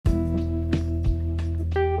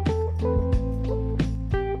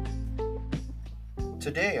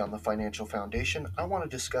Today on the Financial Foundation, I want to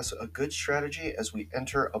discuss a good strategy as we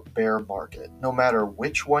enter a bear market. No matter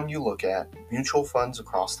which one you look at, mutual funds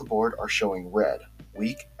across the board are showing red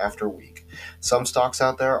week after week. Some stocks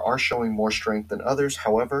out there are showing more strength than others,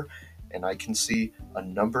 however, and I can see a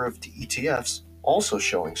number of ETFs also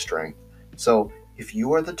showing strength. So, if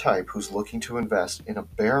you are the type who's looking to invest in a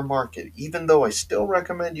bear market, even though I still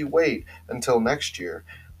recommend you wait until next year,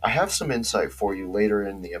 I have some insight for you later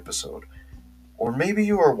in the episode. Or maybe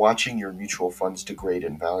you are watching your mutual funds degrade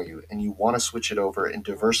in value and you want to switch it over and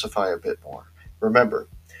diversify a bit more. Remember,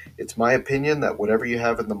 it's my opinion that whatever you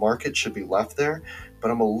have in the market should be left there, but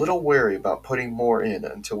I'm a little wary about putting more in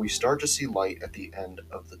until we start to see light at the end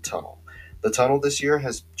of the tunnel. The tunnel this year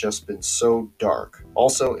has just been so dark.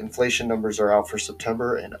 Also, inflation numbers are out for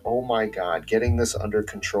September, and oh my god, getting this under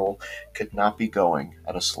control could not be going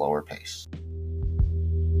at a slower pace.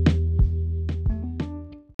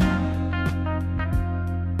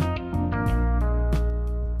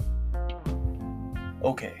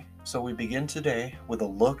 Okay, so we begin today with a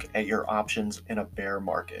look at your options in a bear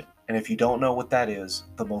market. And if you don't know what that is,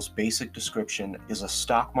 the most basic description is a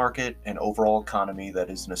stock market and overall economy that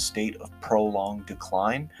is in a state of prolonged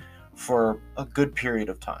decline for a good period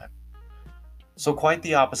of time. So, quite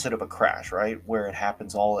the opposite of a crash, right? Where it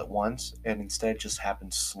happens all at once and instead just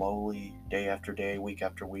happens slowly, day after day, week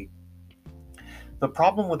after week. The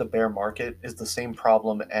problem with a bear market is the same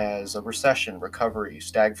problem as a recession, recovery,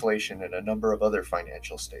 stagflation, and a number of other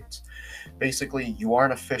financial states. Basically, you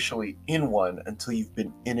aren't officially in one until you've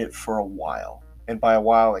been in it for a while. And by a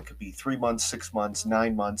while, it could be 3 months, 6 months,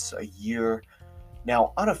 9 months, a year.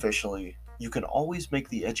 Now, unofficially, you can always make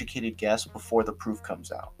the educated guess before the proof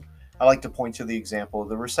comes out. I like to point to the example of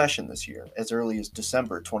the recession this year. As early as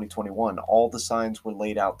December 2021, all the signs were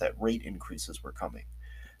laid out that rate increases were coming.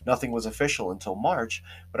 Nothing was official until March,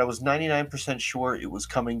 but I was 99% sure it was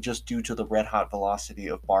coming just due to the red hot velocity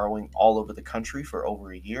of borrowing all over the country for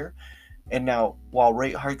over a year. And now, while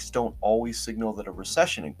rate hikes don't always signal that a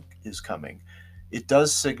recession is coming, it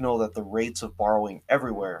does signal that the rates of borrowing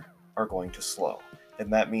everywhere are going to slow.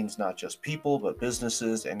 And that means not just people, but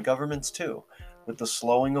businesses and governments too. With the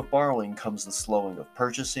slowing of borrowing comes the slowing of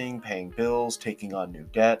purchasing, paying bills, taking on new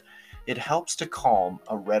debt. It helps to calm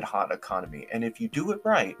a red-hot economy, and if you do it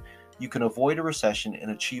right, you can avoid a recession and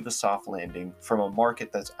achieve a soft landing from a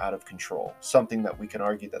market that's out of control, something that we can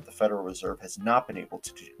argue that the Federal Reserve has not been able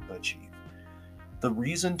to achieve. The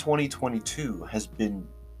reason 2022 has been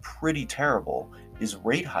pretty terrible is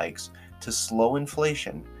rate hikes to slow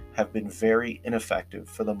inflation have been very ineffective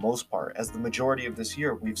for the most part, as the majority of this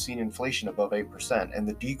year we've seen inflation above 8%, and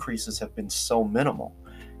the decreases have been so minimal.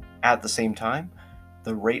 At the same time,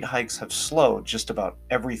 the rate hikes have slowed just about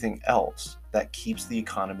everything else that keeps the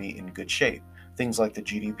economy in good shape, things like the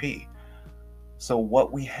GDP. So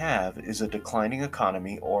what we have is a declining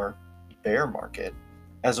economy, or bear market,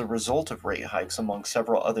 as a result of rate hikes, among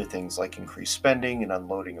several other things like increased spending and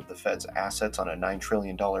unloading of the Fed's assets on a $9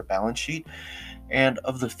 trillion balance sheet. And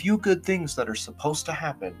of the few good things that are supposed to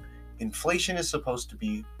happen, inflation is supposed to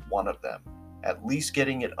be one of them. At least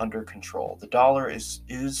getting it under control. The dollar is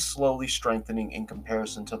slowly strengthening in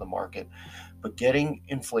comparison to the market, but getting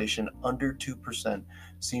inflation under 2%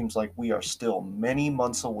 seems like we are still many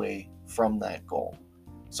months away from that goal.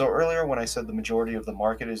 So earlier when I said the majority of the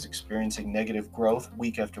market is experiencing negative growth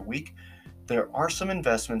week after week, there are some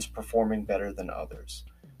investments performing better than others.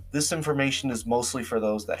 This information is mostly for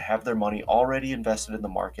those that have their money already invested in the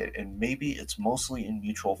market, and maybe it's mostly in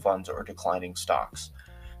mutual funds or declining stocks.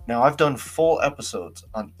 Now, I've done full episodes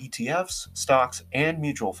on ETFs, stocks, and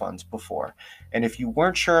mutual funds before, and if you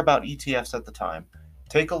weren't sure about ETFs at the time,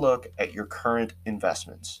 take a look at your current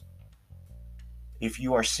investments. If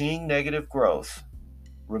you are seeing negative growth,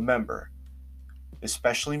 remember,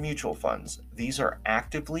 especially mutual funds, these are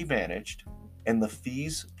actively managed, and the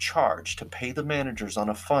fees charged to pay the managers on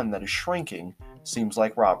a fund that is shrinking seems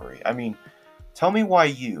like robbery. I mean, tell me why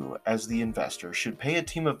you, as the investor, should pay a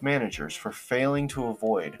team of managers for failing to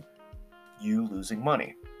avoid you losing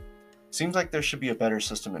money. Seems like there should be a better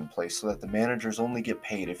system in place so that the managers only get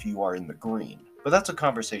paid if you are in the green. But that's a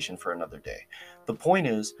conversation for another day. The point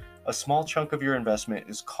is, a small chunk of your investment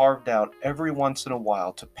is carved out every once in a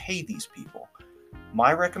while to pay these people.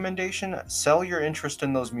 My recommendation, sell your interest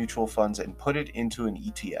in those mutual funds and put it into an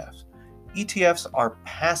ETF. ETFs are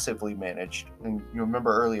passively managed, and you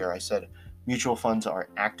remember earlier I said mutual funds are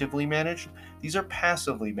actively managed. These are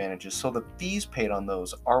passively managed, so the fees paid on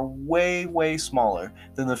those are way, way smaller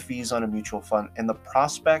than the fees on a mutual fund, and the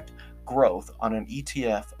prospect growth on an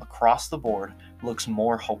ETF across the board looks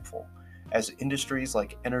more hopeful. As industries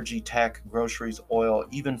like energy, tech, groceries, oil,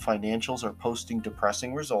 even financials are posting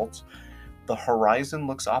depressing results, the horizon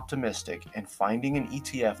looks optimistic, and finding an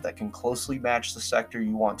ETF that can closely match the sector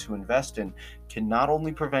you want to invest in can not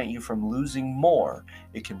only prevent you from losing more,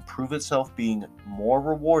 it can prove itself being more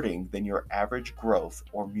rewarding than your average growth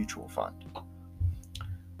or mutual fund.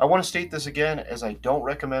 I want to state this again, as I don't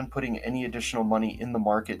recommend putting any additional money in the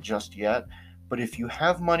market just yet, but if you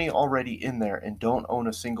have money already in there and don't own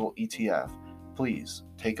a single ETF, please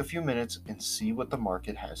take a few minutes and see what the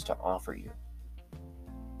market has to offer you.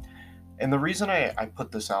 And the reason I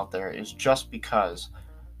put this out there is just because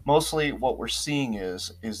mostly what we're seeing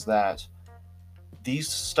is that these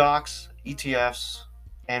stocks, ETFs,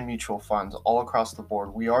 and mutual funds all across the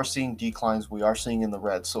board, we are seeing declines, we are seeing in the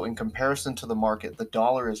red. So in comparison to the market, the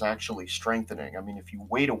dollar is actually strengthening. I mean, if you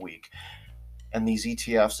wait a week and these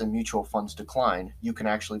ETFs and mutual funds decline, you can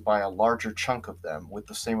actually buy a larger chunk of them with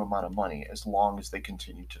the same amount of money as long as they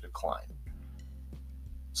continue to decline.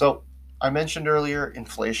 So I mentioned earlier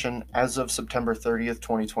inflation. As of September 30th,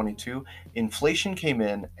 2022, inflation came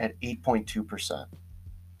in at 8.2%.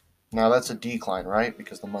 Now that's a decline, right?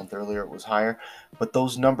 Because the month earlier it was higher, but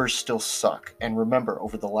those numbers still suck. And remember,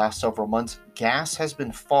 over the last several months, gas has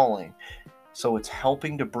been falling, so it's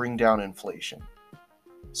helping to bring down inflation.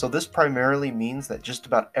 So this primarily means that just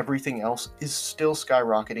about everything else is still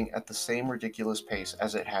skyrocketing at the same ridiculous pace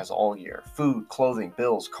as it has all year. Food, clothing,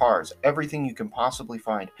 bills, cars, everything you can possibly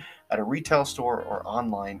find at a retail store or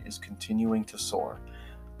online is continuing to soar.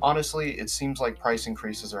 Honestly, it seems like price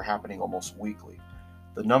increases are happening almost weekly.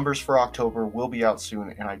 The numbers for October will be out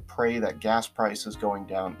soon, and I pray that gas prices going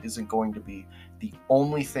down isn't going to be the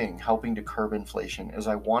only thing helping to curb inflation, as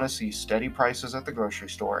I want to see steady prices at the grocery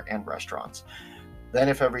store and restaurants. Then,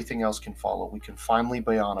 if everything else can follow, we can finally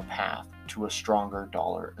be on a path to a stronger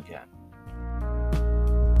dollar again.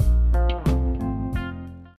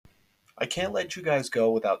 I can't let you guys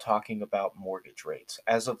go without talking about mortgage rates.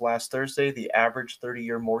 As of last Thursday, the average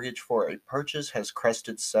 30-year mortgage for a purchase has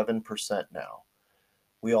crested 7% now.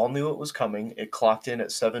 We all knew it was coming. It clocked in at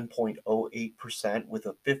 7.08%, with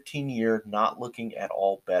a 15-year not looking at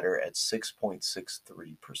all better at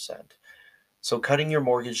 6.63%. So cutting your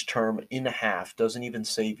mortgage term in half doesn't even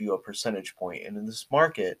save you a percentage point. And in this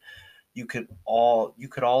market, you could all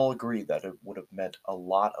agree that it would have meant a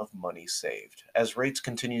lot of money saved. As rates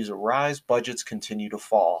continue to rise, budgets continue to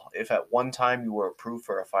fall. If at one time you were approved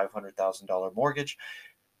for a $500,000 mortgage,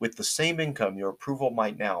 with the same income, your approval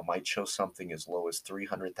might show something as low as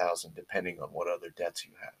 300,000, depending on what other debts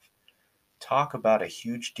you have. Talk about a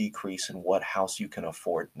huge decrease in what house you can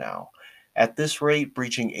afford now. At this rate,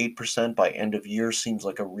 breaching 8% by end of year seems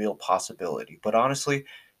like a real possibility, but honestly,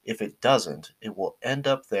 if it doesn't, it will end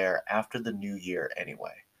up there after the new year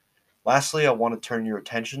anyway. Lastly, I want to turn your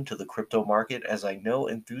attention to the crypto market, as I know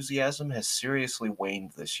enthusiasm has seriously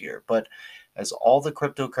waned this year, but as all the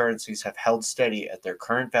cryptocurrencies have held steady at their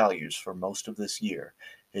current values for most of this year,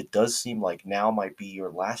 it does seem like now might be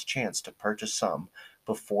your last chance to purchase some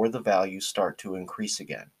before the values start to increase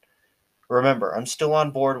again. Remember, I'm still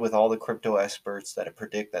on board with all the crypto experts that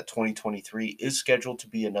predict that 2023 is scheduled to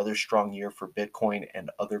be another strong year for Bitcoin and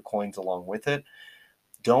other coins along with it.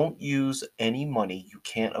 Don't use any money you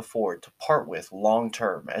can't afford to part with long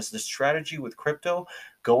term, as the strategy with crypto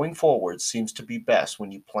going forward seems to be best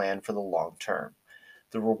when you plan for the long term.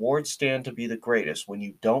 The rewards stand to be the greatest when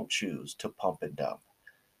you don't choose to pump and dump.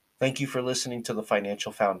 Thank you for listening to the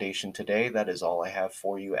Financial Foundation today. That is all I have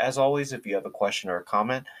for you. As always, if you have a question or a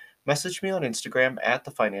comment, message me on Instagram at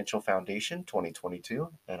the Financial Foundation 2022,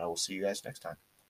 and I will see you guys next time.